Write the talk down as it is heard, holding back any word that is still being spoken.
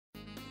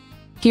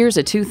Here's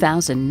a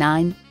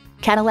 2009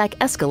 Cadillac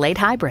Escalade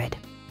Hybrid.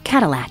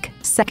 Cadillac,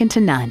 second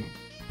to none.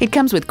 It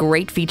comes with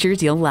great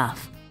features you'll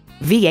love.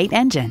 V8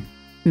 engine,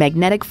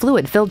 magnetic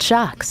fluid-filled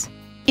shocks,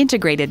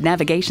 integrated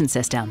navigation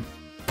system,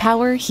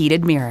 power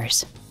heated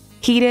mirrors,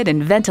 heated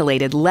and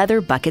ventilated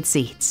leather bucket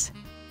seats,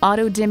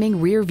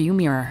 auto-dimming rear view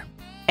mirror,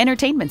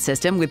 entertainment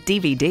system with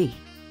DVD,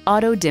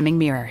 auto-dimming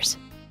mirrors,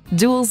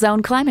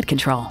 dual-zone climate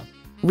control,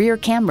 rear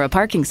camera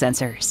parking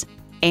sensors,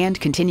 and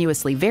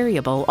continuously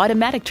variable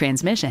automatic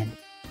transmission.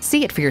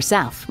 See it for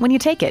yourself when you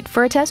take it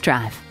for a test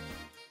drive.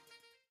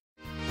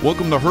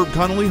 Welcome to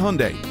Connolly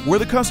Hyundai, where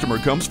the customer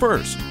comes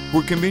first.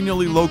 We're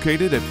conveniently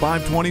located at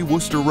 520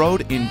 Worcester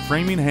Road in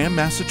Framingham,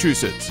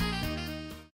 Massachusetts.